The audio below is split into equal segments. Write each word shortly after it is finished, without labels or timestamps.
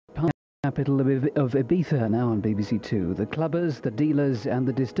Capital of Ibiza now on BBC Two. The clubbers, the dealers and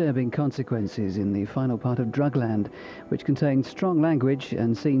the disturbing consequences in the final part of Drugland, which contains strong language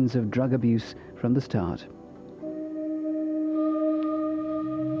and scenes of drug abuse from the start.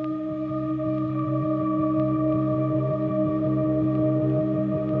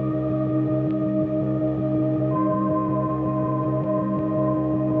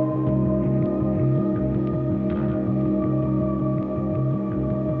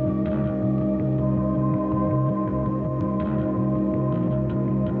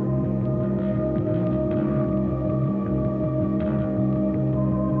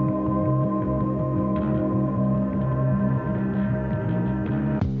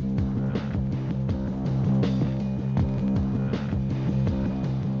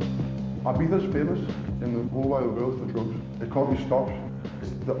 Ibiza is famous in the whole wide world for drugs. It can't be stopped.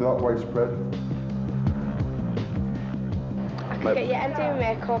 It's that widespread. I could get you empty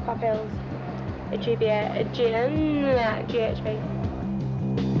with coca pills, a GHB.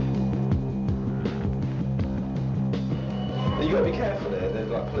 You gotta be careful there. There's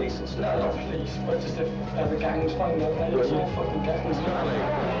like police and stuff. No, police, but just if the gangs find out there, it's all fucking gangs.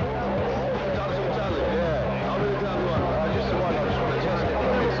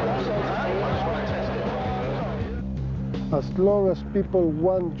 As long as people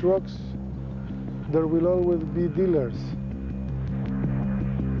want drugs, there will always be dealers.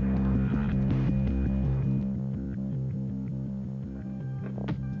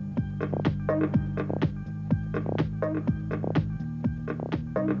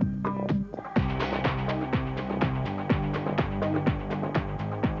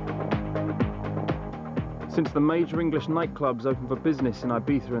 Since the major English nightclubs opened for business in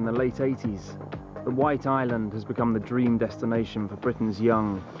Ibiza in the late 80s, the White Island has become the dream destination for Britain's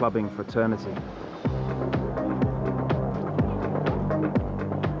young clubbing fraternity.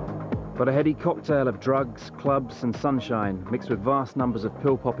 But a heady cocktail of drugs, clubs and sunshine, mixed with vast numbers of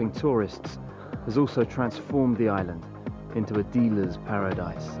pill-popping tourists, has also transformed the island into a dealer's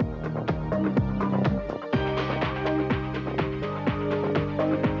paradise.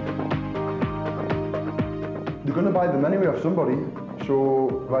 They're going to buy them anyway off somebody,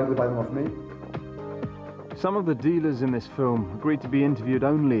 so why do they buy them off me? Some of the dealers in this film agreed to be interviewed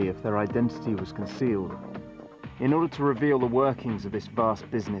only if their identity was concealed. In order to reveal the workings of this vast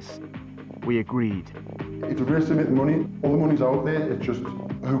business, we agreed. It's a race to make money. All the money's out there, it's just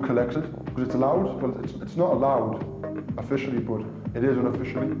who collects it. Because it's allowed, well, it's not allowed officially, but it is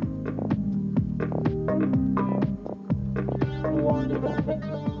unofficially.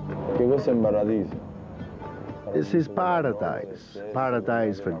 Che questo è un paradiso. This is paradise.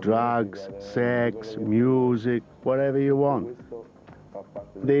 Paradise for drugs, sex, music, whatever you want.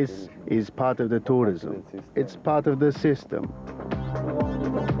 This is part of the tourism. It's part of the system.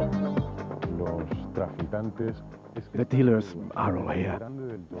 The dealers are all here.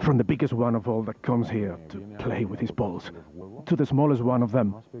 From the biggest one of all that comes here to play with his balls, to the smallest one of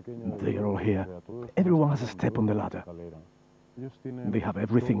them, they are all here. Everyone has a step on the ladder. They have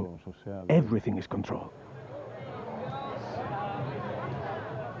everything. Everything is controlled.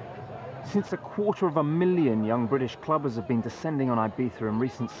 Since 250,000 young British clubbers have been descending on Ibiza in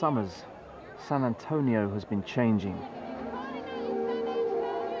recent summers, San Antonio has been changing.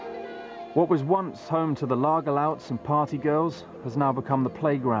 What was once home to the lagerlouts and party girls has now become the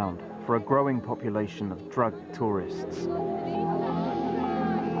playground for a growing population of drug tourists.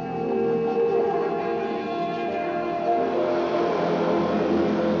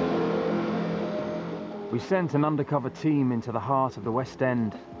 We sent an undercover team into the heart of the West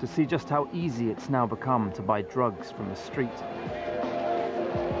End to see just how easy it's now become to buy drugs from the street.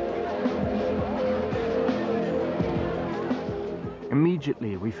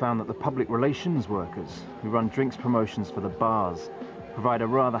 Immediately, we found that the public relations workers who run drinks promotions for the bars provide a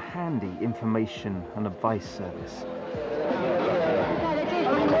rather handy information and advice service.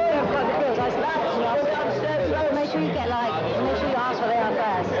 Make sure you get make sure you ask what they are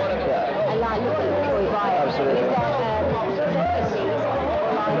first. And look at them before you buy it. Absolutely.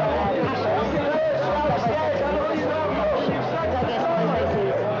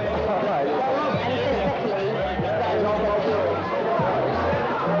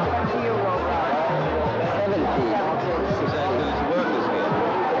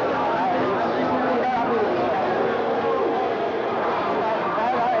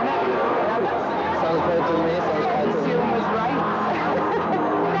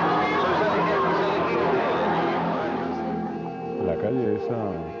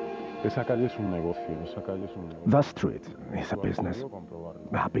 The street is a business.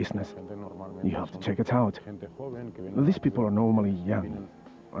 A business. You have to check it out. These people are normally young.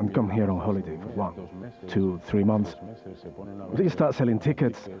 and come here on holiday for 1, 2, 3 months. They start selling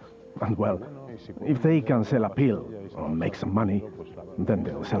tickets, and well, if they can sell a pill or make some money, then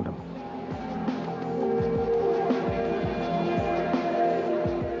they'll sell them.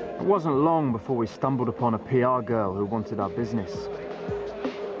 It wasn't long before we stumbled upon a PR girl who wanted our business.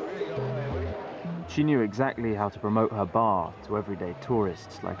 She knew exactly how to promote her bar to everyday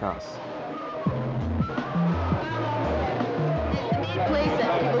tourists like us. Place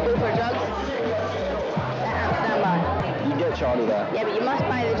that people go for drugs. That Amsterdam bar. You can get Charlie there. Yeah, but you must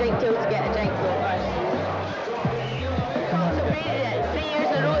buy the drink till to get a drink though. So 3 years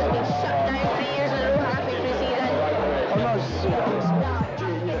in a row it's been shut down. 3 years in a row, halfway through season.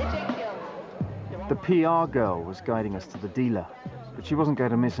 The PR girl was guiding us to the dealer, but she wasn't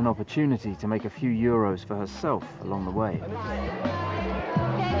going to miss an opportunity to make a few euros for herself along the way. 10 euros each,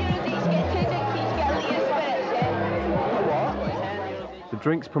 get 2 drinks each, get a litre of spirits, yeah? The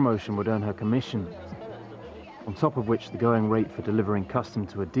drinks promotion would earn her commission, on top of which the going rate for delivering custom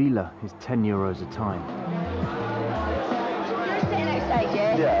to a dealer is 10 euros a time. You're sitting outside,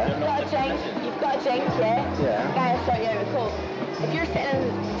 yeah? Yeah. You've got a drink, yeah? Yeah. The guy will sort you out with coke. If you're sitting on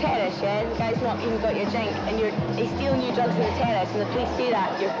the terrace, yeah, the guy's not even got your drink, and he's stealing you drugs on the terrace, and the police see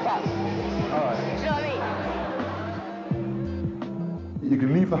that, you're fucked. Alright. Do you know what I mean? You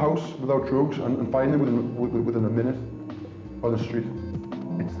can leave the house without drugs and find them within a minute on the street.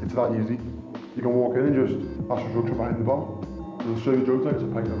 It's that easy. You can walk in and just ask for drugs from behind the bar. They'll show you drugs like it's a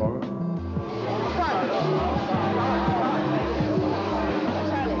pint of lager.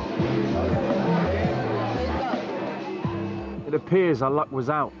 It appears our luck was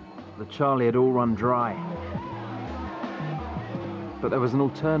out. The Charlie had all run dry. But there was an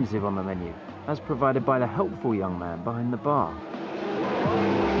alternative on the menu, as provided by the helpful young man behind the bar.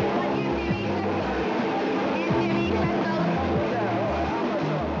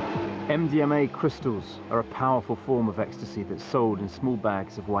 MDMA crystals are a powerful form of ecstasy that's sold in small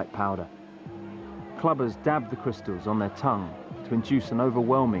bags of white powder. Clubbers dab the crystals on their tongue to induce an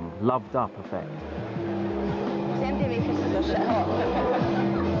overwhelming, loved-up effect. MDMA crystals are shit hot.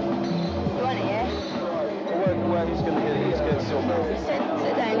 You want it, yeah? Where he's going to get it, he's going to sort it.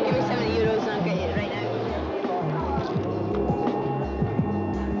 Sit down, give me 70 euros and I'll get it right now.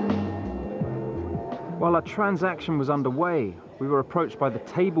 While our transaction was underway, we were approached by the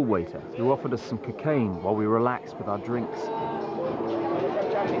table waiter who offered us some cocaine while we relaxed with our drinks.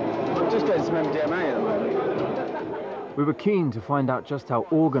 I'm just getting some MDMA at the moment. We were keen to find out just how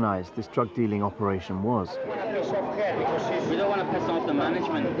organised this drug dealing operation was. We don't want to piss off the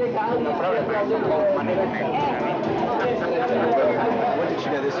management. Where did she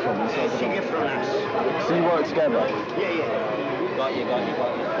get this from? She get from us. So you work together? Yeah. Got you.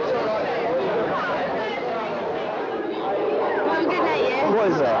 Have a good night, yeah? What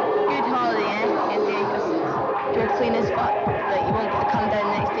is that? Good holiday, yeah? And yeah, you're clean as fuck. Like, you won't get to come down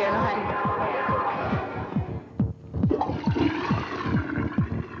next year or nothing.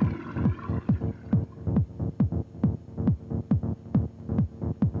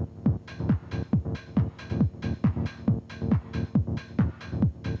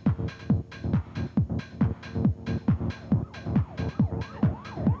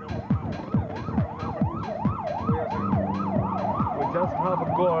 Have a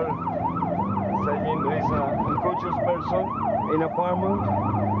call saying there is an unconscious person in apartment.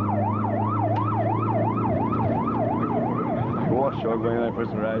 I was shocked when I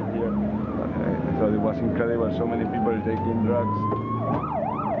first arrived here. I thought it was incredible, so many people taking drugs.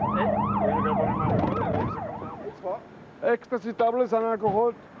 Ecstasy tablets and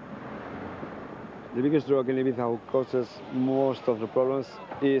alcohol. The biggest drug in Ibiza who causes most of the problems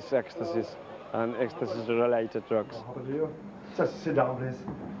is ecstasy and ecstasy-related drugs. Just sit down, please.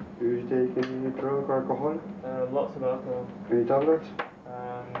 Do you take any drug or alcohol? Lots of alcohol. Any tablets?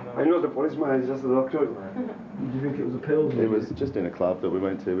 No. I know the policeman is just a doctor. Do you think it was a pill? It was just in a club that we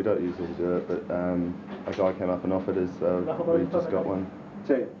went to. We don't usually do it, but a guy came up and offered us, we just got one.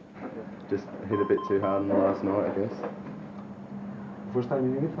 Just hit a bit too hard on the last night, I guess. First time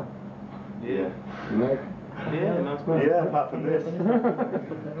in Ibiza? Yeah. Meg? Yeah, nice man. Yeah, apart from this.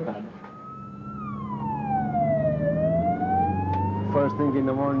 First thing in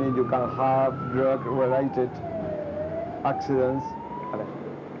the morning you can have drug-related accidents.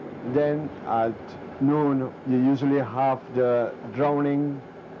 Then at noon you usually have the drowning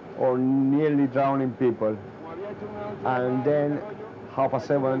or nearly drowning people. And then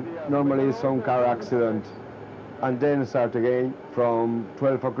 7:30 normally some car accident. And then start again from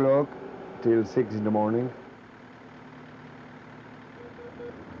 12 o'clock till 6 in the morning.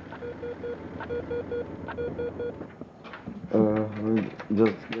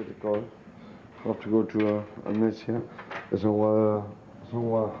 Just get a call. I have to go to a mess here. Someone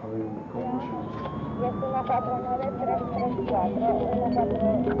having convulsions.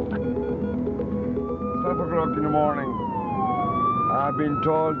 5 o'clock in the morning. I've been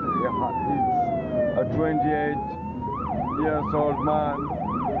told it's a 28-year-old man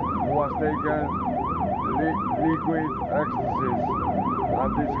who has taken liquid ecstasy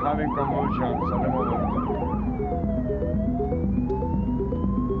and is having convulsions at the moment.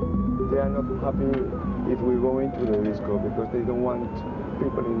 They are not happy if we go into the disco because they don't want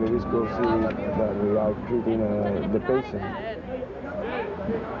people in the disco see that we are treating the patient.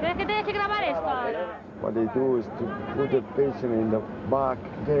 What they do is to put the patient in the back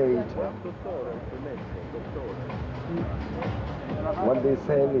gate. What they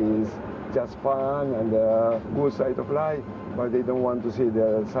say is just fun and the good side of life, but they don't want to see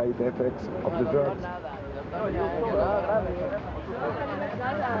the side effects of the drugs.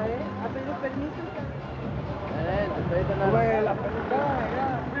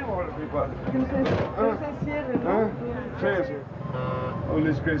 All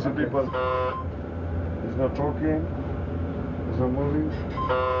these crazy people. He's not talking, he's not moving,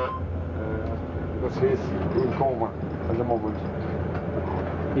 because he's in coma at the moment.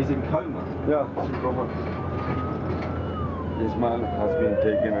 He's in coma? Yeah, he's in coma. This man has been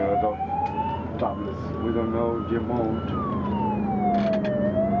taking a lot of tablets. We don't know the amount.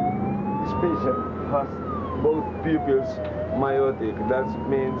 This patient has both pupils myotic. That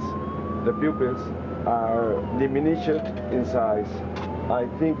means the pupils are diminished in size. I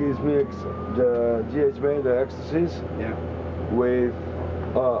think it mix the GHB, the ecstasies, with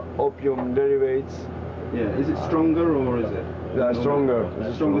opium derivatives. Yeah, is it stronger or is it? Yeah, stronger.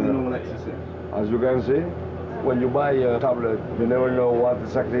 It's stronger than normal ecstasy. As you can see, when you buy a tablet, you never know what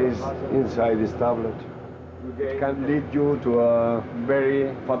exactly is inside this tablet. It can lead you to a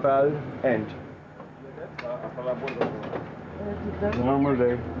very fatal end. It's a normal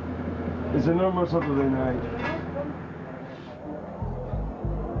day. It's a normal Saturday night.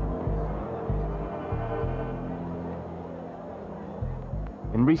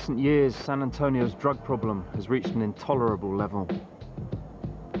 In recent years, San Antonio's drug problem has reached an intolerable level.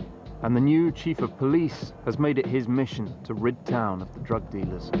 And the new chief of police has made it his mission to rid town of the drug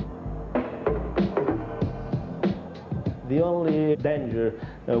dealers. The only danger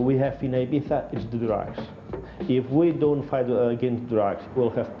we have in Ibiza is the drugs. If we don't fight against drugs,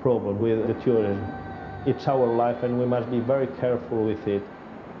 we'll have problems with the tourism. It's our life and we must be very careful with it.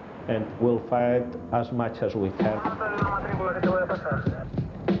 And we'll fight as much as we can.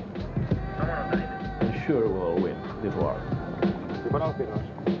 And sure we'll win this war. Separa las piernas.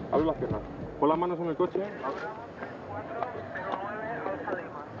 Abre las piernas. Pon las manos en el coche.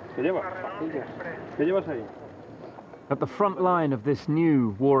 ¿Qué llevas? Pastillas. ¿Qué llevas ahí? At the front line of this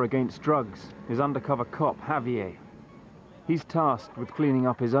new war against drugs is undercover cop Javier. He's tasked with cleaning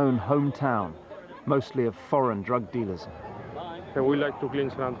up his own hometown, mostly of foreign drug dealers. We like to clean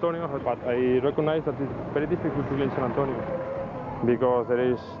San Antonio, but I recognize that it's very difficult to clean San Antonio because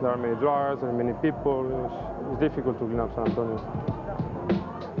there are many drugs, there are many people. It's difficult to clean up San Antonio.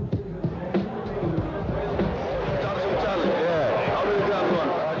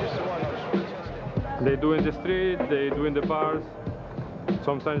 They do in the street, they do in the bars.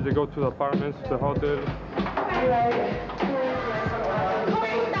 Sometimes they go to the apartments, the hotel.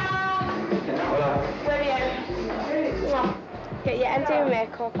 Get your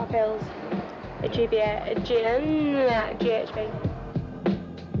anti-makeup pills, a GHB.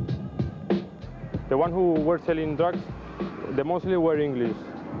 The one who were selling drugs, they mostly were English.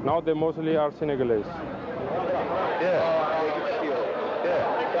 Now they mostly are Senegalese.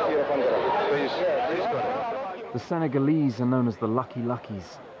 The Senegalese are known as the Lucky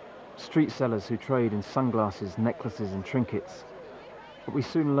Luckies, street sellers who trade in sunglasses, necklaces and trinkets. But we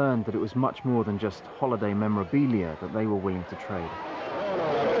soon learned that it was much more than just holiday memorabilia that they were willing to trade.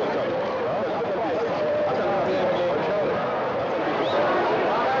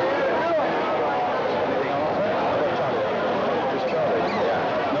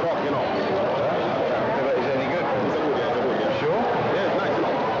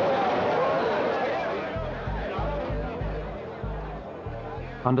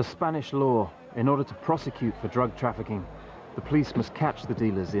 Under Spanish law, in order to prosecute for drug trafficking, the police must catch the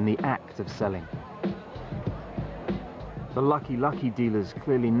dealers in the act of selling. The Lucky Lucky dealers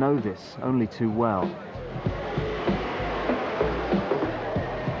clearly know this only too well.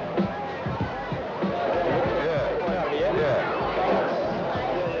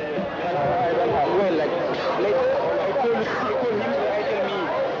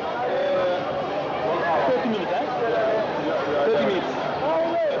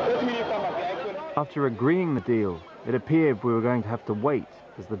 After agreeing the deal, it appeared we were going to have to wait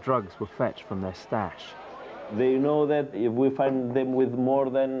as the drugs were fetched from their stash. They know that if we find them with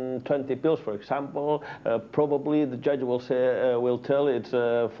more than 20 pills, for example, probably the judge will say, will tell it's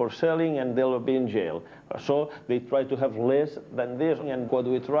for selling and they'll be in jail. So they try to have less than this, and what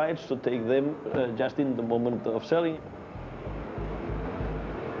we try is to take them just in the moment of selling.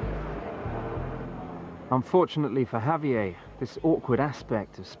 Unfortunately for Javier, this awkward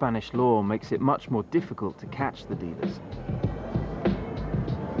aspect of Spanish law makes it much more difficult to catch the dealers.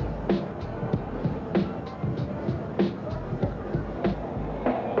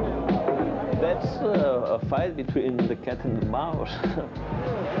 That's a fight between the cat and the mouse.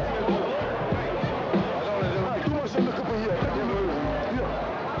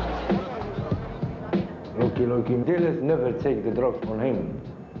 Lucky, dealers never take the drugs on him.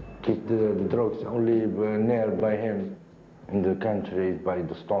 Keep the drugs only nearby him in the country by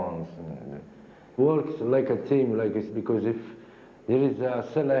the stones. Works like a team, because if there is a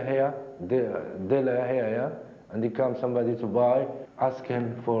seller here, dealer here, yeah, and there comes somebody to buy, ask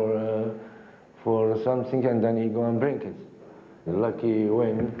him for something, and then he go and bring it. The lucky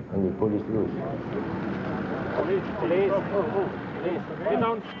win, and the police lose. Please. Sit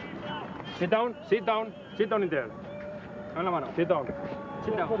down. Sit down. Sit down. Sit down in there. Sit down.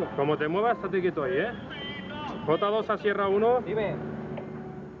 Sit down. Como te muevas, estate quieto ahí, ¿eh? J2 a Sierra 1.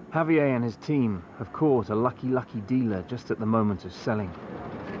 Javier and his team have caught a lucky dealer just at the moment of selling.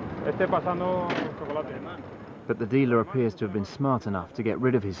 Pasando chocolate. But the dealer appears to have been smart enough to get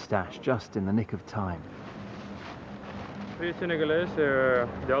rid of his stash just in the nick of time. Three Senegalese, the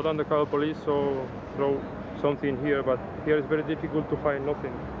undercover police throw something here, but here it's very difficult to find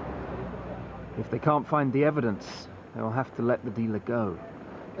nothing. If they can't find the evidence, they will have to let the dealer go.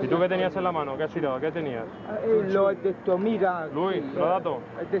 ¿Y tú qué tenías en la mano? ¿Qué has tirado? ¿Qué tenías? Lo he detto, mira. Luis, ¿lo ha dato?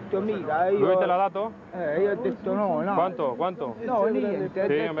 He detto, mira. Luis, ¿te lo ha dato? Io ho detto no. ¿Cuánto? No, niente.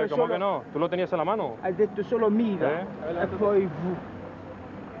 Sí, hombre, ¿cómo que no? ¿Tú lo tenías en la mano? Hai detto solo mira. E poi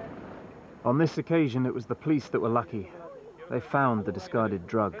On this occasion, it was the police that were lucky. They found the discarded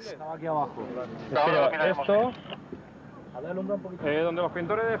drugs. Esto, donde los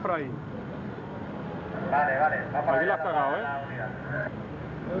pintores de Fray. Vale, aquí lo has cagado,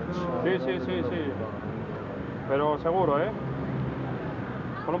 Sí. Pero seguro,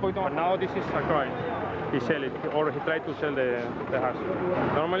 Pon un poquito más. Now this is a crime. He sell it, or he tried to sell the hash.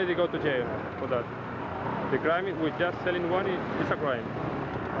 Normally they go to jail for that. The crime is with just selling one is a crime.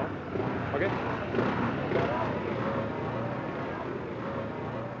 Okay?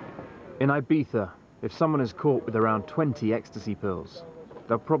 In Ibiza, if someone is caught with around 20 ecstasy pills,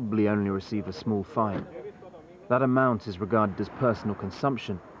 they'll probably only receive a small fine. That amount is regarded as personal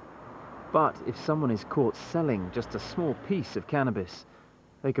consumption. But if someone is caught selling just a small piece of cannabis,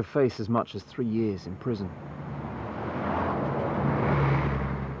 they could face as much as 3 years in prison.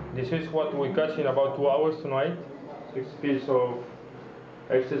 This is what we catch in about 2 hours tonight. 6 pieces of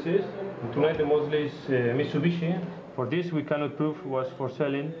ecstasy. Tonight the mostly is Mitsubishi. For this we cannot prove was for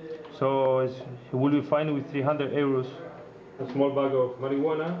selling, so it will be fined with 300 euros. A small bag of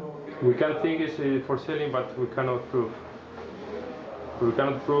marijuana. We can think it's for selling, but we cannot prove. We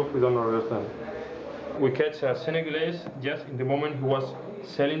cannot prove, we don't understand. We catch a Senegalese just in the moment he was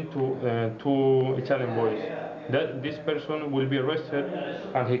selling to 2 Italian boys. This person will be arrested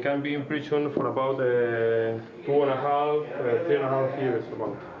and he can be in prison for about 2.5, 3.5 years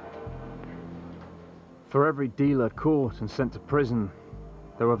about. For every dealer caught and sent to prison,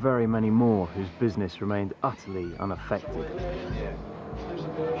 there were very many more whose business remained utterly unaffected.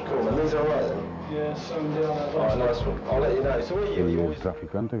 These are right. Yes, nice one. I'll let you know. So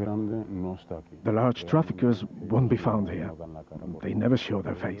The large traffickers won't be found here. They never show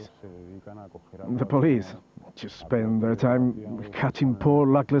their face. The police just spend their time catching poor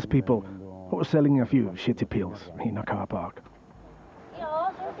luckless people or selling a few shitty pills in a car park.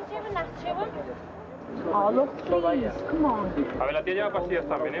 Oh, look, please, come on. A ver, la tía lleva pastillas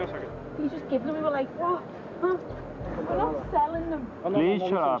también, o sea que... You just give them, we were like, what? Huh? We're not selling them. Please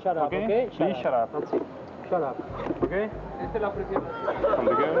shut up, okay? Please shut up. That's it. Shut up. Okay? Esta es la presión. From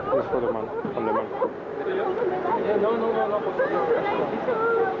the girl, this for the man. From the man. No.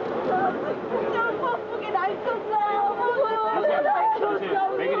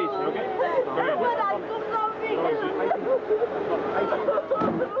 Make it easy, okay?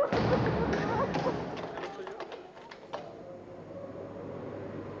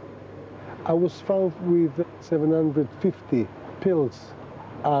 I was found with 750 pills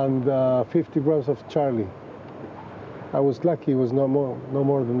and 50 grams of Charlie. I was lucky it was no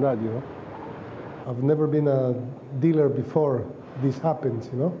more than that, you know. I've never been a dealer before this happens,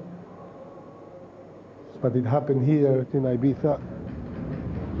 you know. but it happened here in Ibiza.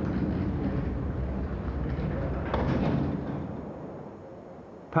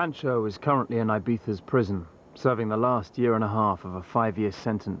 Pancho is currently in Ibiza's prison, serving the last year and a half of a 5-year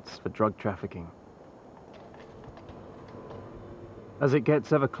sentence for drug trafficking. As it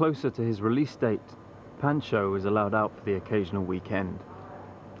gets ever closer to his release date, Pancho is allowed out for the occasional weekend,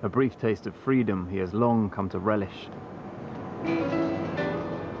 a brief taste of freedom he has long come to relish.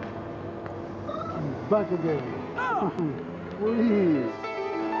 Back again. Please.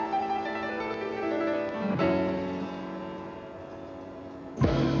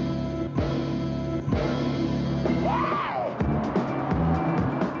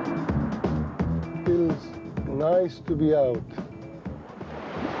 Feels nice to be out.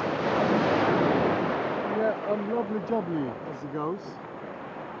 Yeah, I'm lovely jubbly as it goes.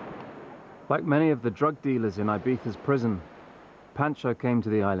 Like many of the drug dealers in Ibiza's prison, Pancho came to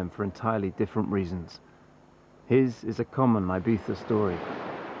the island for entirely different reasons. His is a common Ibiza story.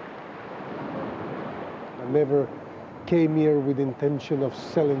 I never came here with the intention of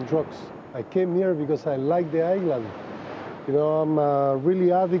selling drugs. I came here because I like the island. You know, I'm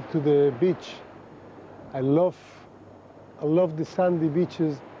really addict to the beach. I love the sandy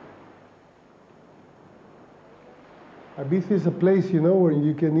beaches. Ibiza is a place, you know, where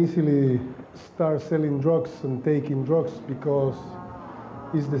you can easily start selling drugs and taking drugs because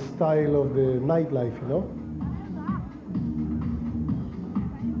it's the style of the nightlife, you know.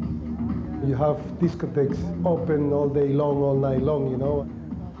 You have discotheques open all day long, all night long, you know.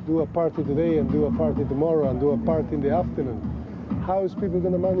 Do a party today and do a party tomorrow and do a party in the afternoon. How is people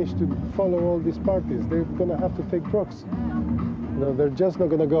going to manage to follow all these parties? They're going to have to take drugs. You know, they're just not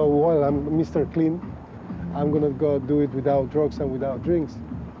going to go, well, I'm Mr. Clean. I'm going to go do it without drugs and without drinks.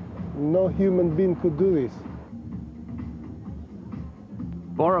 No human being could do this.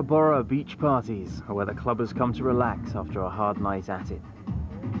 Bora Bora beach parties are where the clubbers come to relax after a hard night at it.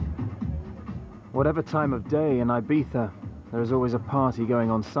 Whatever time of day in Ibiza, there is always a party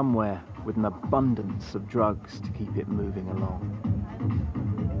going on somewhere with an abundance of drugs to keep it moving along.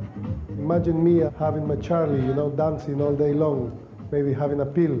 Imagine me having my Charlie, you know, dancing all day long, maybe having a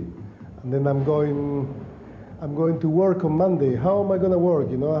pill, and then I'm going to work on Monday. How am I going to work?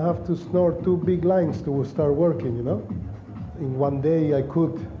 You know, I have to snort 2 big lines to start working, you know. In one day I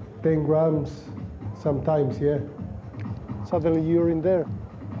could 10 grams sometimes, yeah. Suddenly you're in there.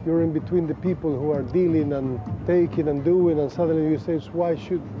 You're in between the people who are dealing and taking and doing, and suddenly you say, why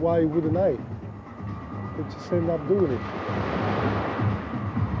wouldn't I? You just end up doing it.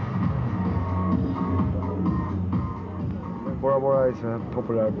 Bora Bora is a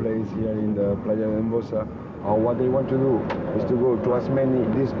popular place here in the Playa de Embosa. What they want to do is to go to as many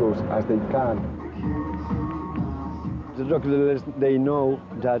discos as they can. The drug dealers, they know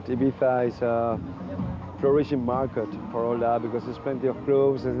that Ibiza is a flourishing market for all that because there's plenty of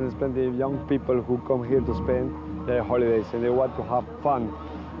clubs and there's plenty of young people who come here to spend their holidays and they want to have fun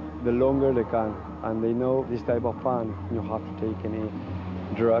the longer they can. And they know this type of fun, you have to take any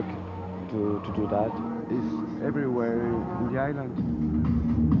drug to do that. It's everywhere in the island.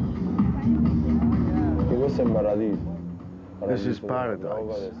 This is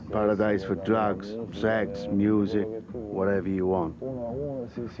paradise. Paradise for drugs, sex, music, whatever you want.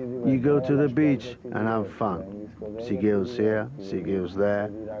 You go to the beach and have fun. See girls here, see girls there.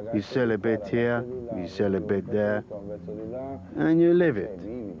 You sell a bit here, you sell a bit there, and you live it.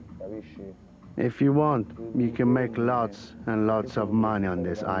 If you want, you can make lots and lots of money on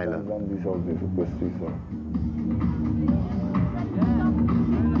this island.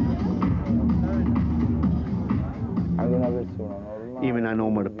 Even a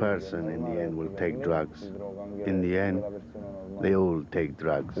normal person in the end will take drugs. In the end, they all take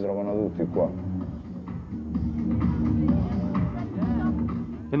drugs.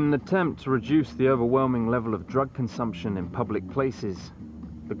 In an attempt to reduce the overwhelming level of drug consumption in public places,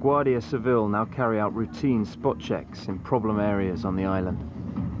 the Guardia Civil now carry out routine spot checks in problem areas on the island.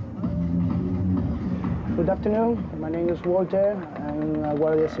 Good afternoon, my name is Walter. I'm a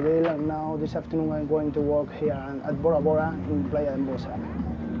Guardia Civil, and now this afternoon I'm going to work here at Bora Bora in Playa de Embosa.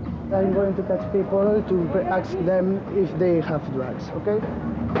 I'm going to catch people to ask them if they have drugs, okay?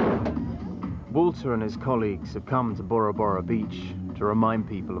 Walter and his colleagues have come to Bora Bora Beach to remind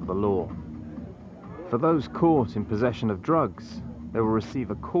people of the law. For those caught in possession of drugs, they will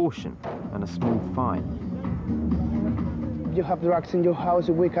receive a caution and a small fine. You have drugs in your house,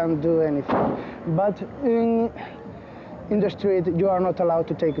 we can't do anything. But in the street, you are not allowed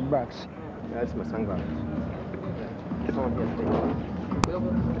to take drugs.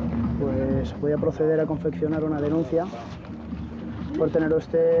 Pues voy a proceder a confeccionar una denuncia por tener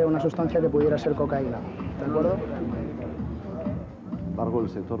usted una sustancia que pudiera ser cocaína. ¿de acuerdo?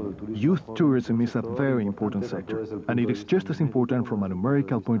 Youth tourism is a very important sector, and it is just as important from a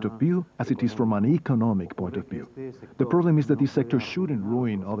numerical point of view as it is from an economic point of view. The problem is that this sector shouldn't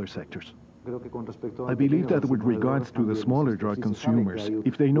ruin other sectors. I believe that with regards to the smaller drug consumers,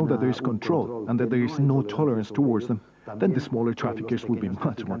 if they know that there is control and that there is no tolerance towards them, then the smaller traffickers will be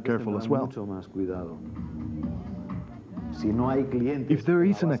much more careful as well. If there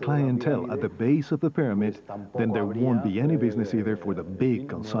isn't a clientele at the base of the pyramid, then there won't be any business either for the big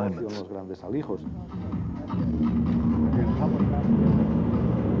consignments.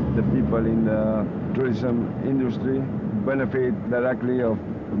 The people in the tourism industry benefit directly of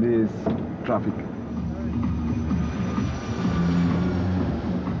this traffic.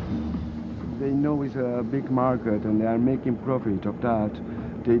 They know it's a big market and they are making profit of that.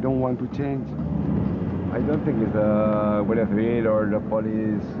 They don't want to change. I don't think it's the Guardia Civil or the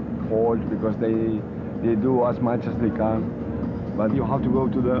police fault because they do as much as they can. But you have to go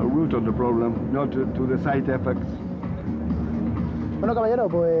to the root of the problem, not to the side effects. Bueno, caballero,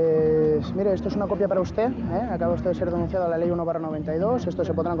 pues mire, esto es una copia para usted, Acaba usted de ser denunciado a la ley 1/92. Esto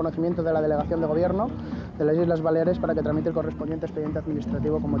se pondrá en conocimiento de la Delegación de Gobierno de las Islas Baleares para que tramite el correspondiente expediente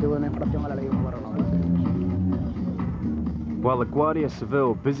administrativo con motivo de una infracción a la ley 1/92. While the Guardia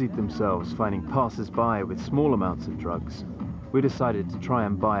Civil busied themselves finding passers-by with small amounts of drugs, we decided to try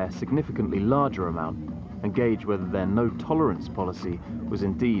and buy a significantly larger amount and gauge whether their no-tolerance policy was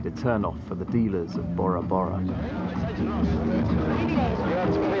indeed a turn-off for the dealers of Bora Bora. How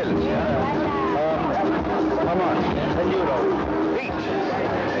much? 10 euros. Each?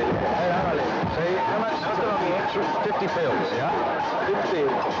 See, how much? 50 pills, yeah? 50.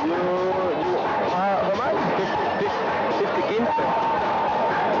 How much? 50 quince.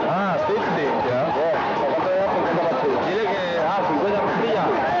 Ah, 50, yeah? Dile que, 50 pastillas.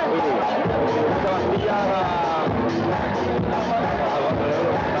 50 pastillas a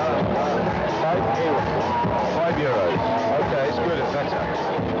 5 euros. Okay, it's good, it's better.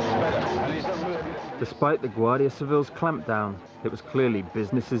 It's better. Despite the Guardia Civil's clampdown, it was clearly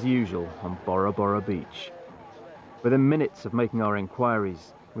business as usual on Bora Bora Beach. Within minutes of making our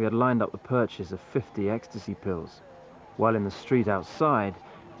inquiries, we had lined up the purchase of 50 ecstasy pills, while in the street outside,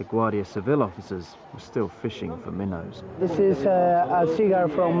 the Guardia Civil officers were still fishing for minnows. This is a cigar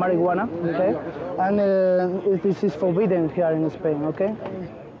from marijuana, okay? And this is forbidden here in Spain, okay?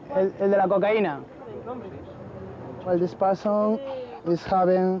 El de la cocaína. Well, this person is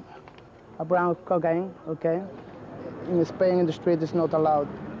having a brown cocaine, okay? In Spain, in the street, it's not allowed.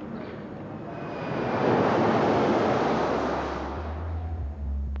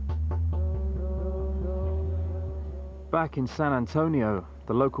 Back in San Antonio,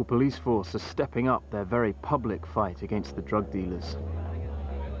 the local police force are stepping up their very public fight against the drug dealers.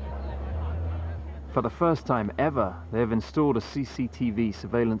 For the first time ever, they have installed a CCTV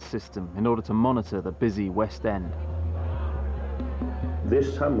surveillance system in order to monitor the busy West End.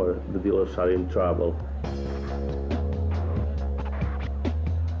 This summer, the dealers are in trouble.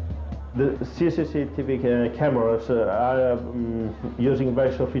 The CCTV cameras are using a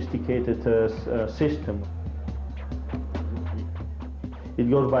very sophisticated system. It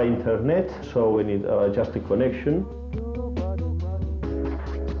goes by internet, so we need just a connection.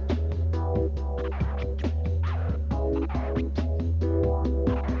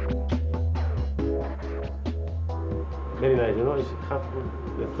 Very nice, you know, it have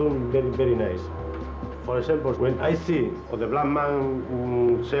the zoom very nice. For example, when I see the black man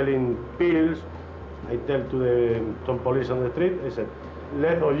selling pills, I tell to some police on the street, I said,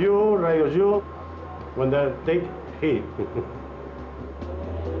 left of you, right of you, when they take he.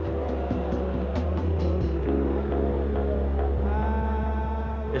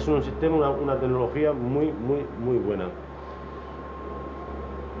 Es un sistema, una tecnología muy buena.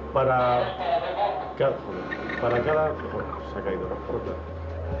 Para cada... se ha caído la puerta.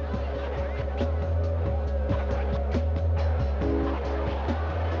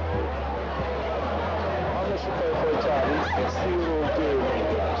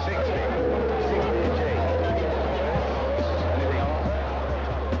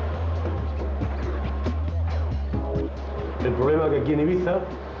 El problema es que aquí en Ibiza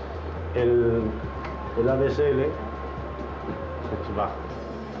el ADSL es bajo.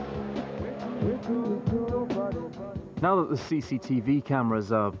 Now that the CCTV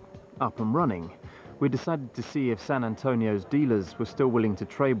cameras are up and running, we decided to see if San Antonio's dealers were still willing to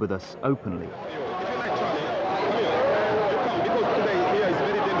trade with us openly.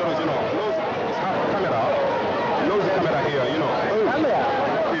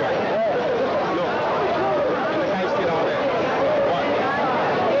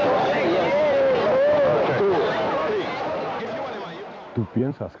 ¿Tú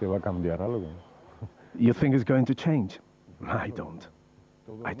piensas que va a cambiar algo? You think it's going to change? I don't.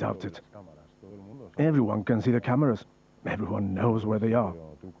 I doubt it. Everyone can see the cameras. Everyone knows where they are.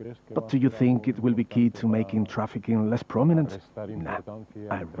 But do you think it will be key to making trafficking less prominent? Nah,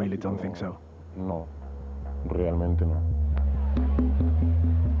 I really don't think so. No, realmente no.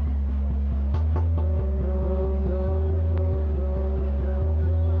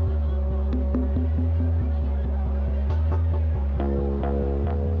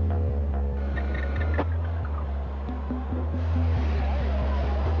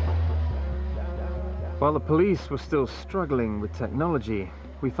 While the police were still struggling with technology,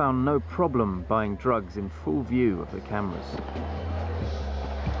 we found no problem buying drugs in full view of the cameras.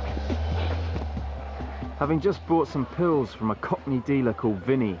 Having just bought some pills from a Cockney dealer called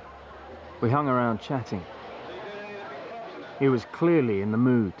Vinny, we hung around chatting. He was clearly in the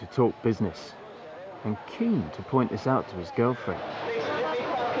mood to talk business and keen to point this out to his girlfriend.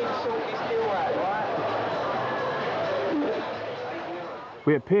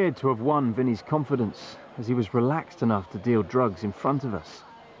 We appeared to have won Vinny's confidence, as he was relaxed enough to deal drugs in front of us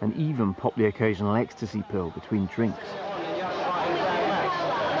and even pop the occasional ecstasy pill between drinks.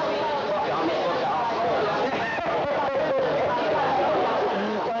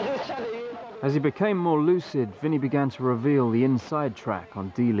 As he became more lucid, Vinny began to reveal the inside track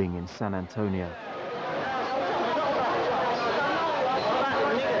on dealing in San Antonio.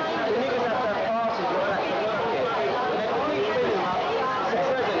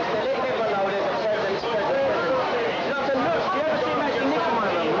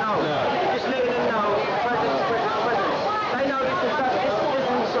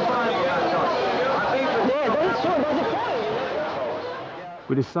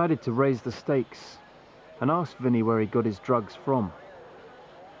 We decided to raise the stakes and asked Vinny where he got his drugs from.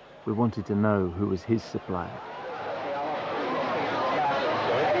 We wanted to know who was his supplier.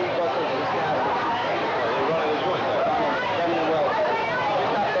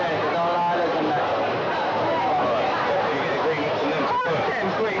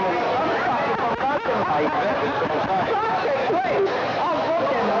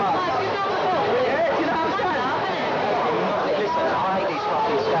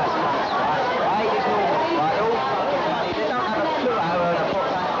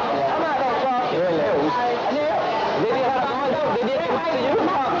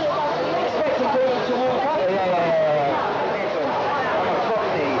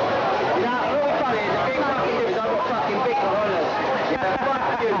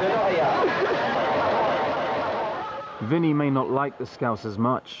 Vinny may not like the Scouts as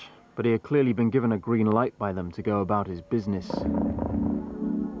much, but he had clearly been given a green light by them to go about his business.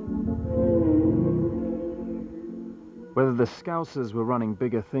 Whether the Scousers were running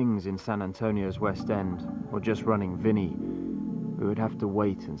bigger things in San Antonio's West End, or just running Vinny, we would have to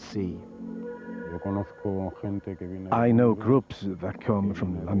wait and see. I know groups that come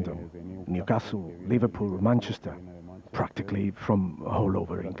from London, Newcastle, Liverpool, Manchester, practically from all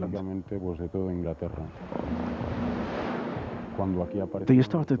over England. They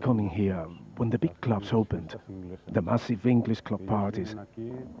started coming here when the big clubs opened, the massive English club parties.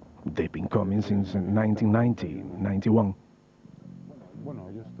 They've been coming since 1990, 91.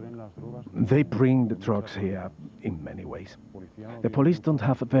 They bring the drugs here in many ways. The police don't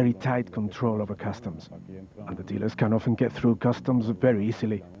have a very tight control over customs, and the dealers can often get through customs very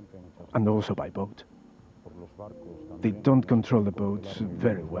easily, and also by boat. They don't control the boats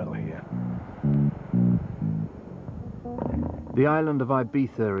very well here. The island of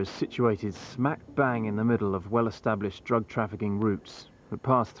Ibiza is situated smack bang in the middle of well-established drug trafficking routes that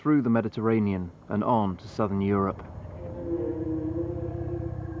pass through the Mediterranean and on to southern Europe.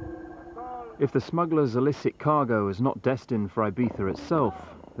 If the smugglers' illicit cargo is not destined for Ibiza itself,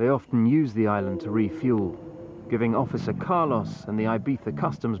 they often use the island to refuel, giving Officer Carlos and the Ibiza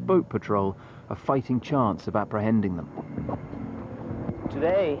Customs Boat Patrol a fighting chance of apprehending them.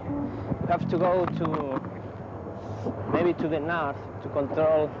 Today, we have to go to maybe to the north to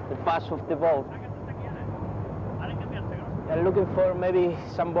control the pass of the boat. They're looking for maybe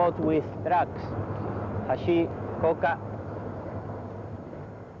some boat with drugs, hashish, coca.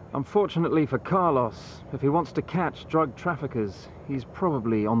 Unfortunately for Carlos, if he wants to catch drug traffickers, he's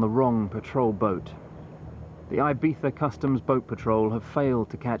probably on the wrong patrol boat. The Ibiza Customs Boat Patrol have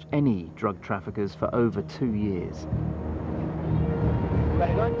failed to catch any drug traffickers for over 2 years.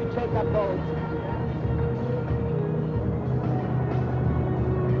 We're going to check that boat.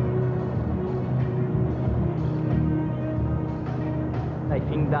 I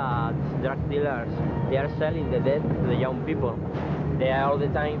think that drug dealers, they are selling the dead to the young people. They are all the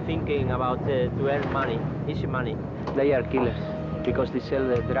time thinking about to earn money, easy money. They are killers. because they sell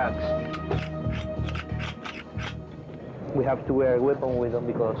the drugs. We have to wear a weapon with them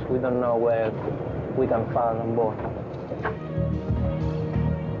because we don't know where we can find on board.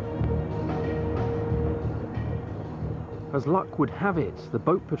 As luck would have it, the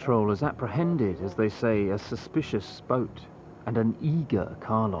boat patrol has apprehended, as they say, a suspicious boat, and an eager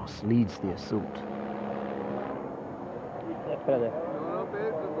Carlos leads the assault.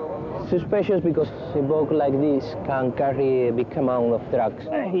 Suspicious because a boat like this can carry a big amount of drugs.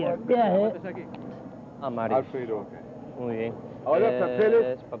 Here. Alfredo. Muy bien. Ahora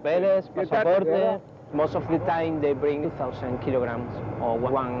papeles. Papeles, pasaporte. Most of the time they bring 2,000 kilograms or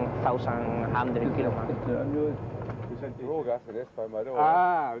 1,100 kilograms. Drogas en España.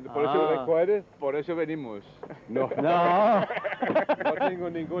 Ah, por eso recuerdes, por eso venimos. No. No. No tengo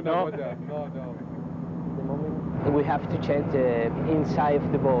ninguna cosa. No. We have to check the inside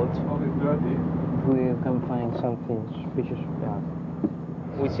of the boat. Oh, it's dirty. We can find something suspicious.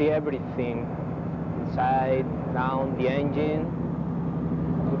 We see everything. Inside, down, the engine.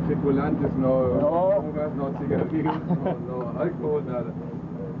 No tripulantes, no drogas, no cigarrillos, no alcohol, nada.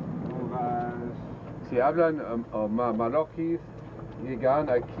 Si hablan marroquíes, llegan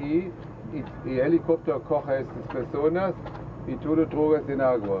aquí y helicóptero coge a estas personas y todo drogas en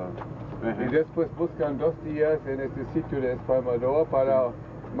agua. Y después buscan 2 días en este sitio de Espalmador para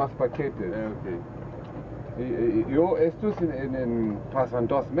más paquetes. Y yo, estos pasan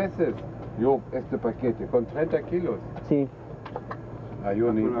 2 meses, yo este paquete con 30 kilos. Sí.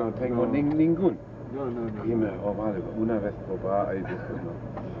 Yo no tengo ningún. No. Y vale, una vez probar y después no.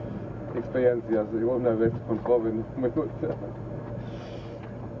 Experiencias, una vez con joven me gusta.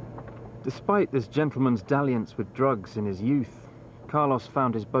 Despite this gentleman's dalliance with drugs in his youth, Carlos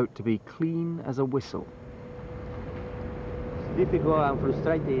found his boat to be clean as a whistle. It's difficult and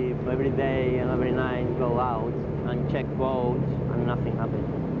frustrating if every day and every night go out and check boats and nothing happens.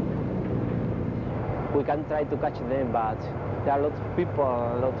 We can try to catch them, but there are lots of people,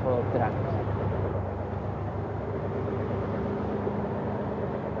 lots of drugs.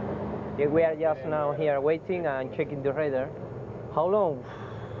 We are just now here waiting and checking the radar. How long?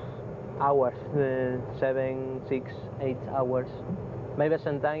 Hours, 7, 6, 8 hours. Maybe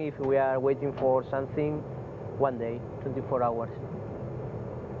sometimes if we are waiting for something, 1 day, 24 hours.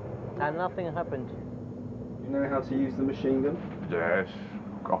 And nothing happened. You know how to use the machine gun? Yes,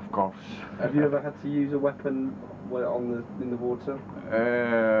 of course. Have you ever had to use a weapon in the water?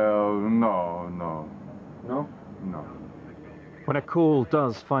 No. No? No. When a call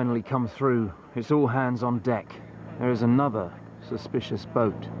does finally come through, it's all hands on deck. There is another suspicious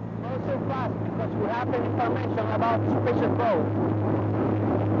boat. Also fast because we have information about suspicious boat.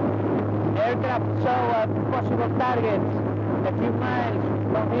 Aircraft show a possible target a few miles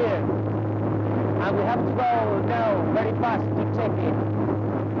from here. And we have to go now very fast to check it.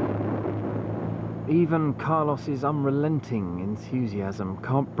 Even Carlos's unrelenting enthusiasm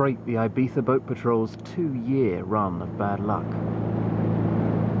can't break the Ibiza Boat Patrol's 2-year run of bad luck.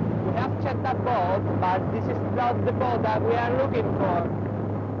 We have checked that boat, but this is not the boat that we are looking for.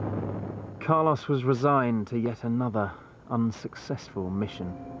 Carlos was resigned to yet another unsuccessful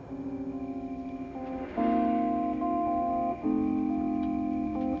mission.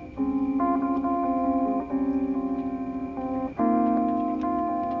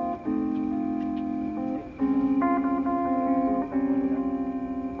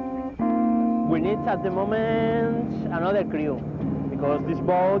 We need at the moment another crew because this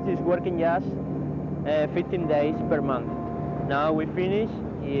boat is working just 15 days per month. Now we finish,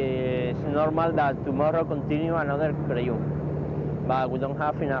 it's normal that tomorrow continue another crew, but we don't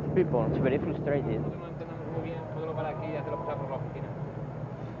have enough people. It's very frustrating.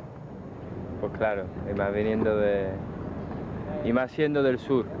 Pues claro, y más viniendo y más siendo del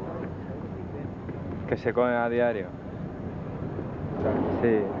sur, que se comen a diario.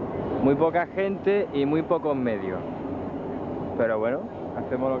 Sí. Muy poca gente y muy pocos medios. Pero bueno,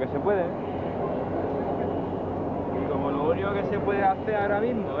 hacemos lo que se puede. Y como lo único que se puede hacer ahora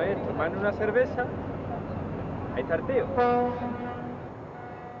mismo es tomar una cerveza, ahí está el tío.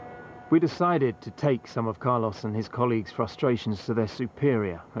 We decided to take some of Carlos and his colleagues' frustrations to their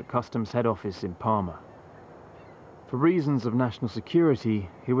superior at Customs head office in Palma. For reasons of national security,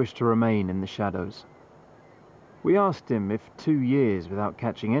 he wished to remain in the shadows. We asked him if 2 years without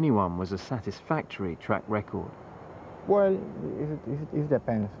catching anyone was a satisfactory track record. Well, it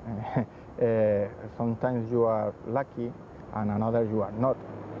depends. Sometimes you are lucky and another you are not.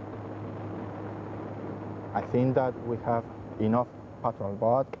 I think that we have enough patrol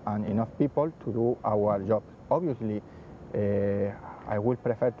boats and enough people to do our job. Obviously, I would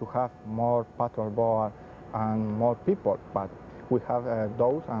prefer to have more patrol boats and more people, but we have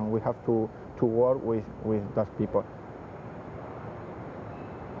those, and we have to work with those people.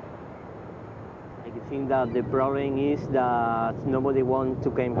 I think that the problem is that nobody wants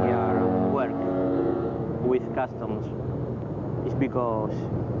to come here and work with customs. It's because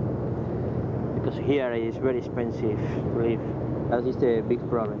here is very expensive to live. That is the big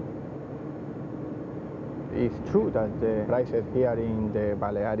problem. It's true that the prices here in the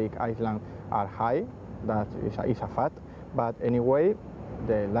Balearic Island are high. That is a fact. But anyway,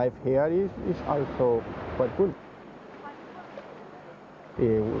 the life here is also quite good.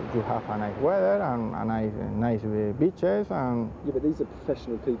 You have a nice weather and nice beaches. And yeah, but these are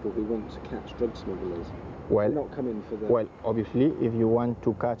professional people who want to catch drug smugglers. Well, they're not coming for the... Well, obviously, if you want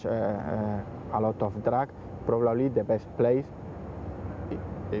to catch a lot of drug, probably the best place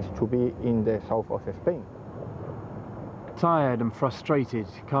is to be in the south of Spain. Tired and frustrated,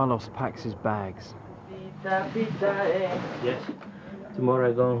 Carlos packs his bags. Yes. Tomorrow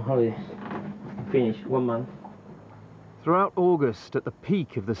I go on holiday. Finish 1 month. Throughout August, at the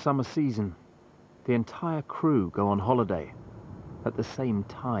peak of the summer season, the entire crew go on holiday at the same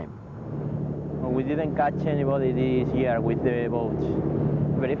time. We didn't catch anybody this year with the boats.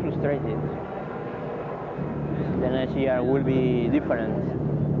 Very frustrated. The next year will be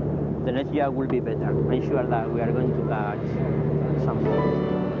different. The next year will be better. I'm sure that we are going to catch some boats.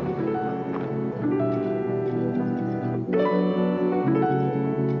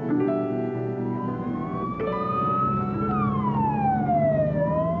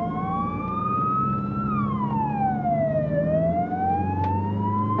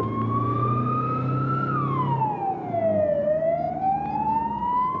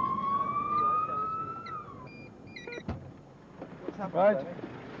 Right?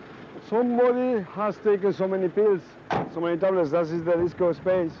 Somebody has taken so many pills, so many tablets. That is the disco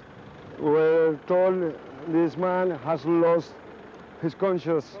space. We're told this man has lost his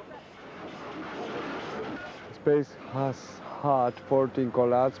conscience. Space has had 14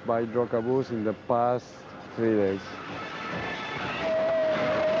 collapses by drug abuse in the past 3 days.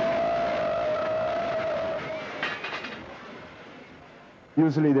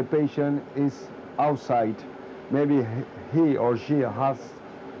 Usually the patient is outside. Maybe he or she has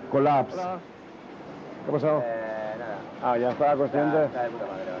collapsed. ¿Qué ha pasado? Nada. Ah, ya está consciente. Está de puta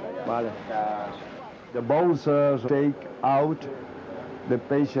madre, ahora ya. Vale. The bouncers take out the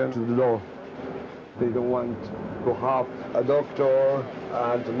patient to the door. They don't want to have a doctor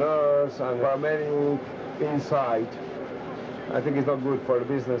and a nurse and paramedic inside. I think it's not good for the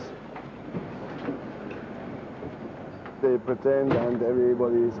business. They pretend and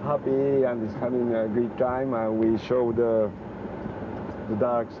everybody is happy and is having a great time, and we show the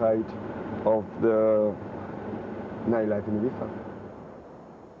dark side of the nightlife in Ibiza.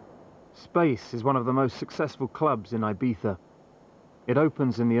 Space is one of the most successful clubs in Ibiza. It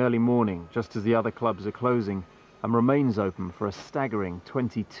opens in the early morning, just as the other clubs are closing, and remains open for a staggering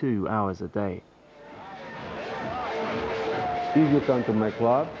 22 hours a day. If you come to my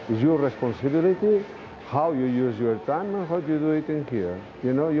club, it's your responsibility how you use your time and how you do it in here.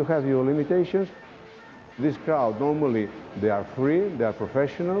 You know, you have your limitations. This crowd, normally, they are free, they are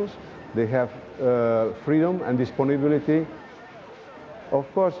professionals, they have freedom and disponibility.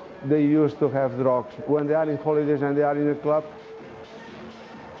 Of course, they used to have drugs when they are in holidays and they are in a club.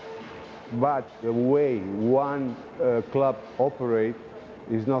 But the way one club operates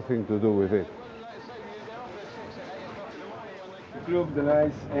is nothing to do with it. The club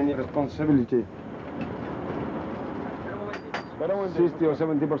denies any responsibility. 60 or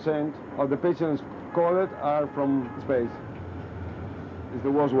 70% of the patients called are from space. It's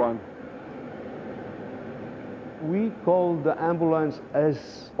the worst one. We call the ambulance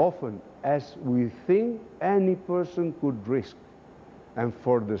as often as we think any person could risk. And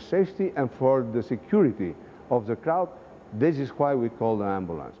for the safety and for the security of the crowd, this is why we call the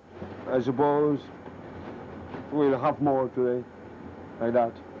ambulance. I suppose we'll have more today, like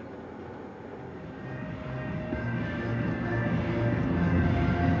that.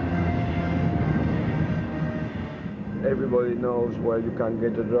 Everybody knows where you can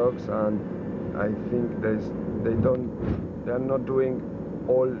get the drugs, and I think they are not doing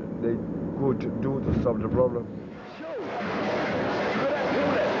all they could do to stop the problem.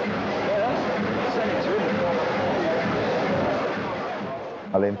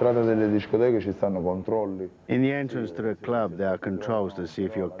 All'entrata delle discoteche ci stanno controlli. In the entrance to the club, there are controls to see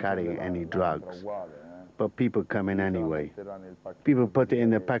if you're carrying any drugs. But people come in anyway. People put it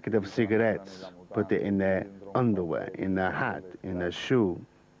in a packet of cigarettes, put it in their underwear, in their hat, in their shoe.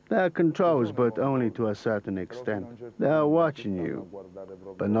 There are controls, but only to a certain extent. They are watching you,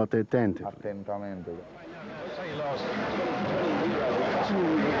 but not attentively.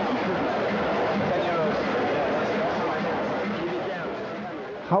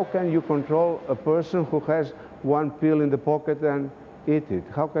 How can you control a person who has one pill in the pocket and eat it?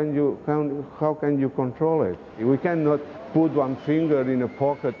 How can you control it? We cannot put one finger in a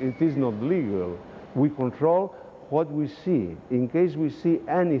pocket. It is not legal. We control what we see. In case we see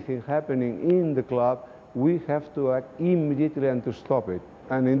anything happening in the club, we have to act immediately and to stop it.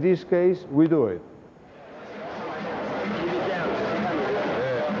 And in this case, we do it.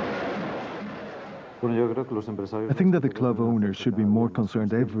 I think that the club owners should be more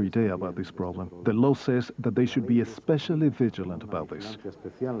concerned every day about this problem. The law says that they should be especially vigilant about this.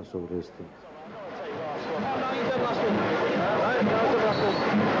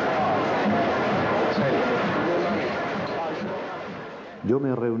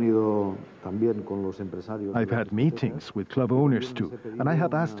 I've had meetings with club owners too, and I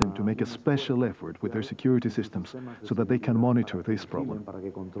have asked them to make a special effort with their security systems so that they can monitor this problem.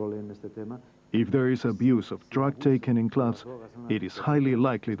 If there is abuse of drug taking in clubs, it is highly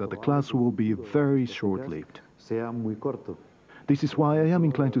likely that the clubs will be very short-lived. This is why I am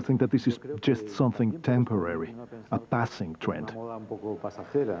inclined to think that this is just something temporary, a passing trend.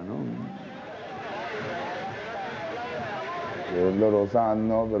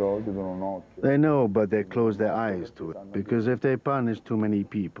 They know, but they close their eyes to it, because if they punish too many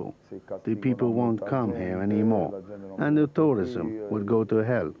people, the people won't come here anymore, and the tourism would go to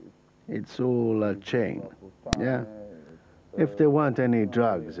hell. It's all a chain, yeah? If there weren't any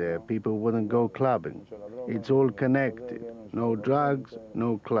drugs there, people wouldn't go clubbing. It's all connected. No drugs,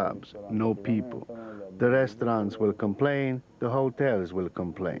 no clubs, no people. The restaurants will complain, the hotels will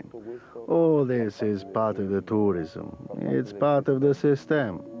complain. All this is part of the tourism. It's part of the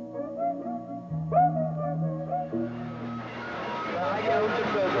system. I get 100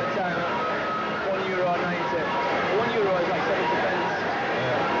 pills at a time at €1.90. €1 is like 70 pence.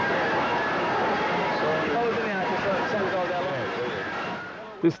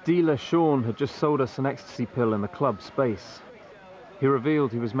 This dealer, Sean, had just sold us an ecstasy pill in the club space. He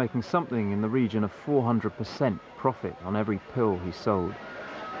revealed he was making something in the region of 400% profit on every pill he sold.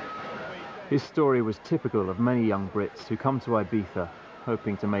 His story was typical of many young Brits who come to Ibiza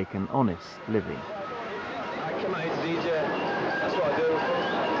hoping to make an honest living. I come out to DJ, that's what I do.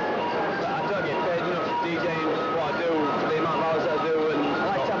 But I don't get paid enough for DJing what I do, the amount of hours I do, and I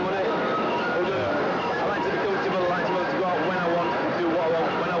like to have money. I like to be comfortable, I like to be able to go out when I want, do what I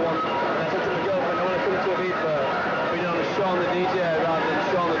want, when I want. And I said to my girlfriend, I want to come to Ibiza, being on Sean the DJ rather than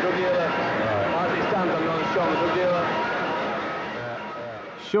Sean the drug dealer. As it stands, I'm on Sean the drug dealer.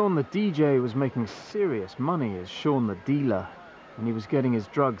 Sean the DJ was making serious money as Sean the dealer, and he was getting his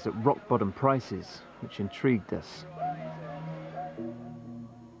drugs at rock-bottom prices, which intrigued us.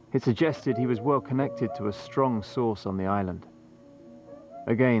 It suggested he was well connected to a strong source on the island.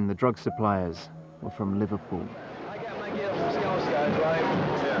 Again, the drug suppliers were from Liverpool. I get my gear from Scouse guys, right?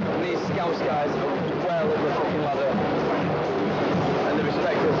 Yeah. And these Scouse guys are well up the fucking ladder. And they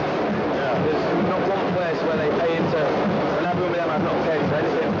respect us. Yeah. There's not one place where they pay into, and I've been with them, I've not paid for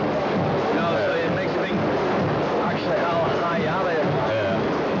anything. You know, so it makes you think, actually, how high are they?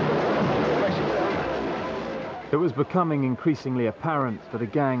 It was becoming increasingly apparent that a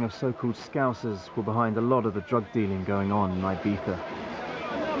gang of so-called Scousers were behind a lot of the drug dealing going on in Ibiza.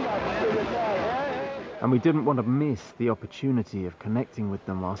 And we didn't want to miss the opportunity of connecting with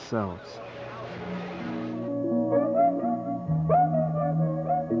them ourselves.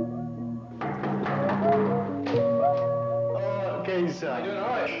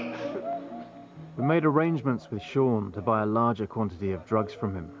 We made arrangements with Sean to buy a larger quantity of drugs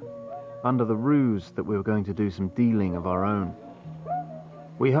from him, under the ruse that we were going to do some dealing of our own.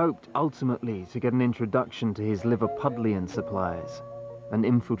 We hoped ultimately to get an introduction to his Liverpudlian suppliers and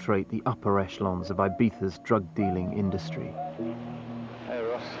infiltrate the upper echelons of Ibiza's drug dealing industry. Hey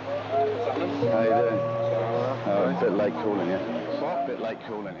Ross. How you doing? Oh, a bit late calling you. What? A bit late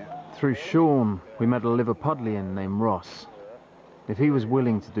calling you. Through Sean, we met a Liverpudlian named Ross. If he was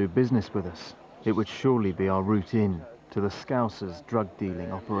willing to do business with us, it would surely be our route in to the Scousers' drug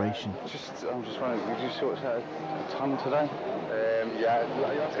dealing operation. I'm just wondering, would you sort out a ton today? Yeah,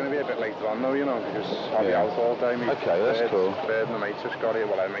 it's going to be a bit later on though, you know, because I'll be out all day. Okay, that's cool. Bird and the mates just got here,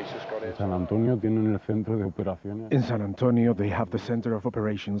 well, our mates just got here. In San Antonio, they have the center of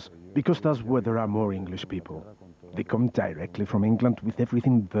operations because that's where there are more English people. They come directly from England with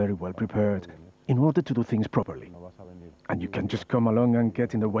everything very well prepared in order to do things properly. And you can just come along and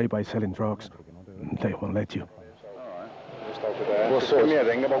get in the way by selling drugs. They won't let you. Well, give me a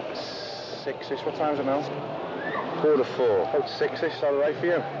ring about 6-ish. What time's it now? 4:45. About 6-ish, is that all right for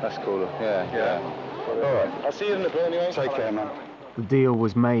you? That's cool. Yeah. All right. I'll see you in the bit anyway. Take care, man. The deal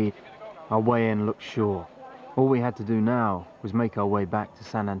was made. Our way in looked sure. All we had to do now was make our way back to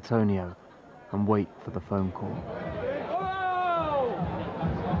San Antonio and wait for the phone call.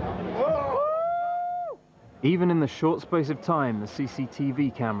 Even in the short space of time the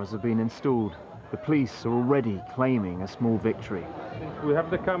CCTV cameras have been installed, the police are already claiming a small victory. We have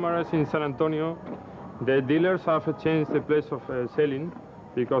the cameras in San Antonio. The dealers have changed the place of selling,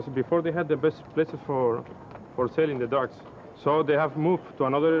 because before they had the best places for selling the drugs. So they have moved to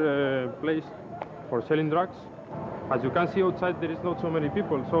another place for selling drugs. As you can see outside, there is not so many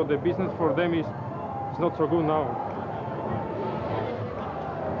people, so the business for them is not so good now.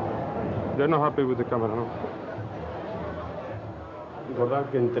 They're not happy with the camera, no. Recordar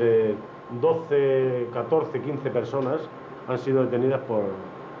que entre 12, 14, 15 personas han sido detenidas por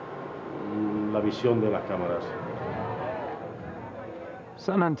la visión de las cámaras.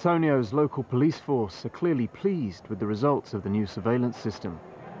 San Antonio's local police force are clearly pleased with the results of the new surveillance system.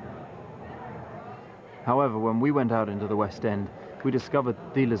 However, when we went out into the West End, we discovered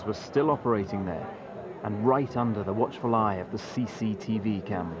dealers were still operating there, and right under the watchful eye of the CCTV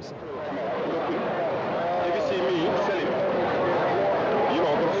cameras. If you see me selling, you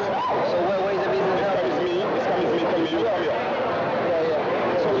know, So where is the business now? This come is me, tell me, you come here.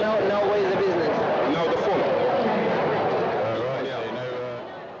 Yeah. So now where is the business? Now the phone.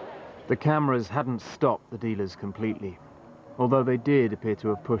 The cameras hadn't stopped the dealers completely, although they did appear to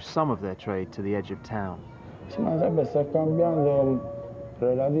have pushed some of their trade to the edge of town.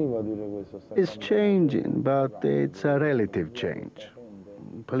 It's changing, but it's a relative change.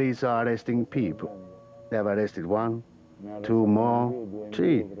 Police are arresting people. They've arrested 1, 2 more,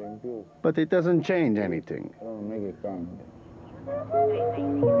 3. But it doesn't change anything.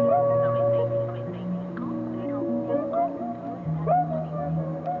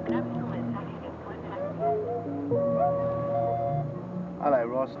 Hello,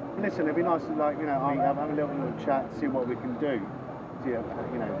 Ross. Listen, it'd be nice to, like, you know, have a little chat, see what we can do, you know,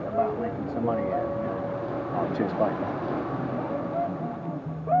 about making some money here. Oh, cheers, bye.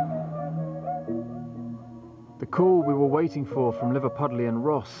 The call we were waiting for from Liverpudlian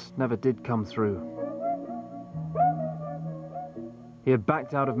Ross never did come through. He had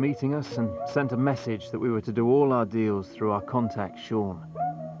backed out of meeting us and sent a message that we were to do all our deals through our contact, Sean.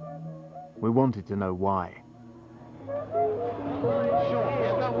 We wanted to know why.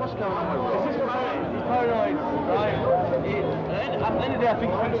 What's going on with Ross? Is this paranoid? Right. At the end of the day, I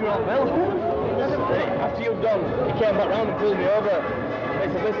think he thinks you're all Bill. After you've done, he came back round and pulled me over. He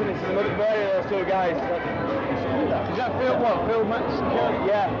said, listen, it's another variety of those 2 guys. Is that Phil? What? Phil Max?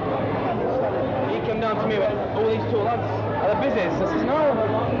 Yeah. He came down to me with all these 2 lads at the business. I says, no.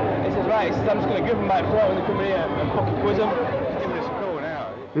 He says, right, he says, I'm just going to give them by throat when they come in here and fucking quiz them. Give this call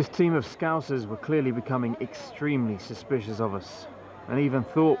now. This team of Scousers were clearly becoming extremely suspicious of us, and even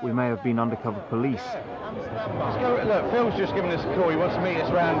thought we may have been undercover police. Let's go, look, Phil's just given us a call. He wants to meet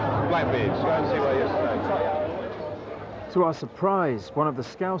us round Blackbeard's. Go and see what he has to say. To our surprise, one of the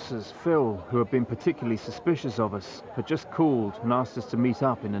Scousers, Phil, who had been particularly suspicious of us, had just called and asked us to meet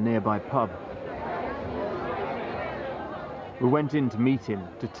up in a nearby pub. We went in to meet him,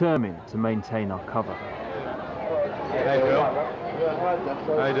 determined to maintain our cover. Hey, Phil.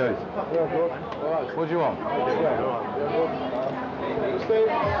 How you doing? What do you want?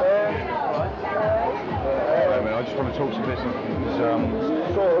 I just want to talk some business.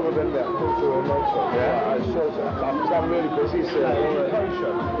 Sort of a bit about culture and motor. Yeah. Because I'm really busy, so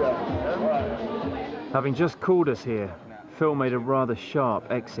Having just called us here, Phil made a rather sharp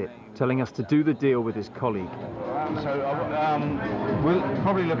exit, telling us to do the deal with his colleague. So we're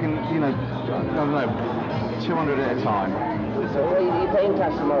probably looking, you know, I don't know, 200 at a time. So you paying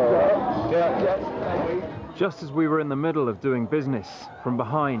cash tomorrow? Yeah. Just as we were in the middle of doing business, from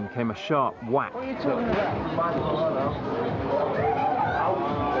behind came a sharp whack. What are you talking about?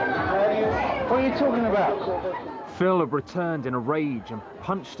 What are you talking about? Phil had returned in a rage and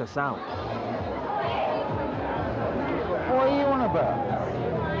punched us out. What are you on about?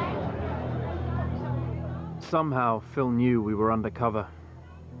 Somehow, Phil knew we were undercover.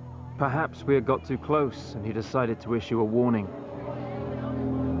 Perhaps we had got too close and he decided to issue a warning.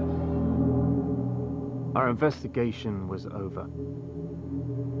 Our investigation was over.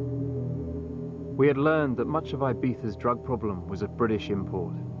 We had learned that much of Ibiza's drug problem was of British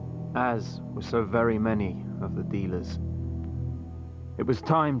import, as were so very many of the dealers. It was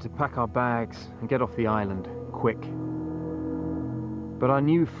time to pack our bags and get off the island, quick. But our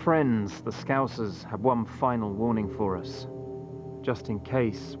new friends, the Scousers, had one final warning for us, just in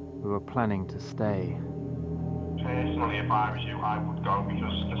case we were planning to stay. Personally, if I was you, I would go,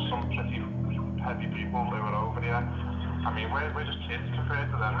 because there's some pretty heavy people who are over here. I mean, we're just kids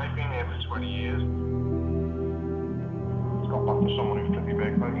compared to them. They've been here for 20 years. It's got back to someone who's pretty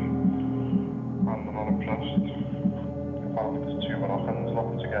big, like, and I'm not impressed. Apparently there's 2 Moroccans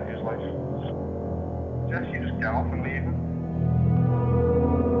looking to get his life. Yes, you just get off and leave him.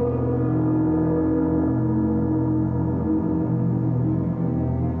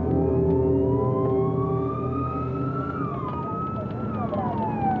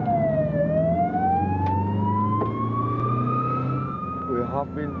 We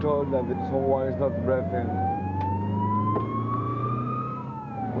have been told that someone is not breathing.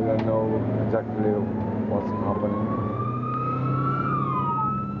 We don't know exactly what's happening.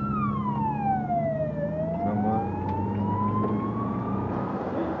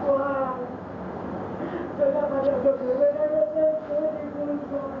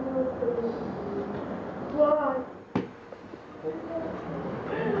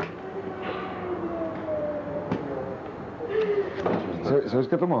 ¿Sabes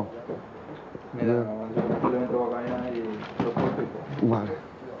qué tomó? Mira, yo le meto cocaína y lo corto y todo. Vale.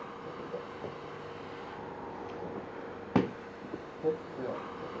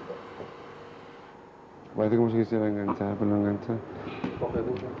 Parece como si quisiera enganchar, pero no engancha.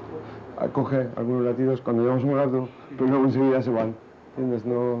 Coge algunos latidos cuando llevamos un rato, pero luego enseguida se van. ¿Entiendes?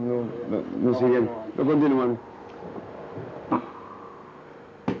 No siguen, no continúan.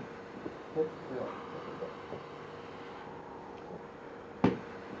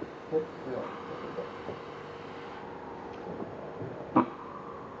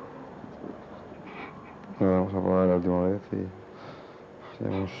 Bueno, vamos a probar la última vez y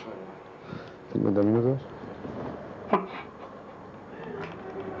llevamos 50 minutos.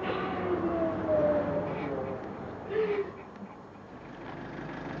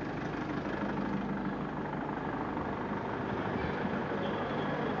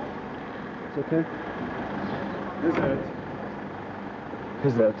 It's okay? Who's that?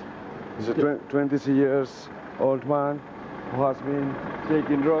 Who's that? He's a 20 years old man who has been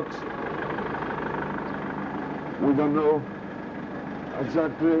taking drugs. We don't know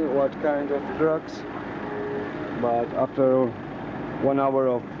exactly what kind of drugs, but after 1 hour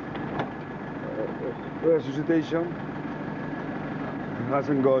of resuscitation, he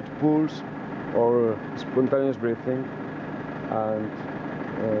hasn't got pulse or spontaneous breathing, and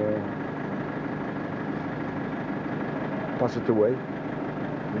passed away.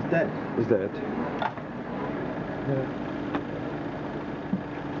 He's dead? He's dead. Yeah.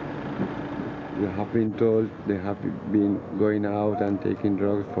 We have been told they have been going out and taking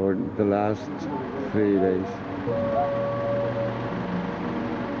drugs for the last 3 days.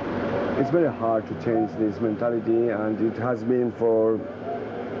 It's very hard to change this mentality, and it has been for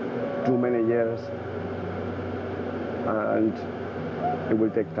too many years, and it will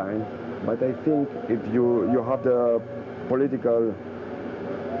take time. But I think if you have the political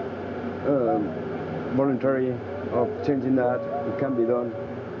voluntary of changing that, it can be done.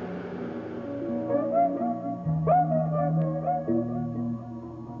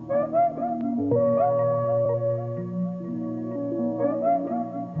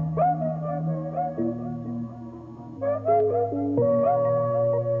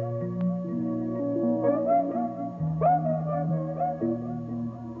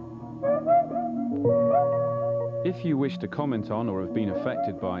 If you wish to comment on or have been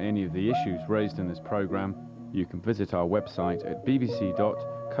affected by any of the issues raised in this programme, you can visit our website at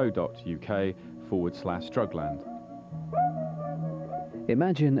bbc.co.uk/Drugland.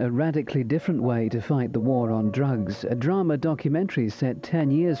 Imagine a radically different way to fight the war on drugs. A drama documentary set 10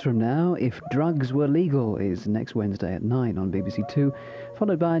 years from now, If Drugs Were Legal, is next Wednesday at 9 on BBC Two,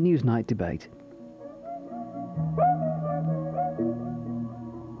 followed by a Newsnight debate.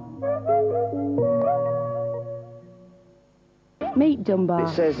 Meet Dunbar. It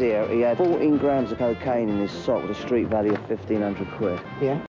says here he had 14 grams of cocaine in his sock with a street value of 1,500 quid. Yeah.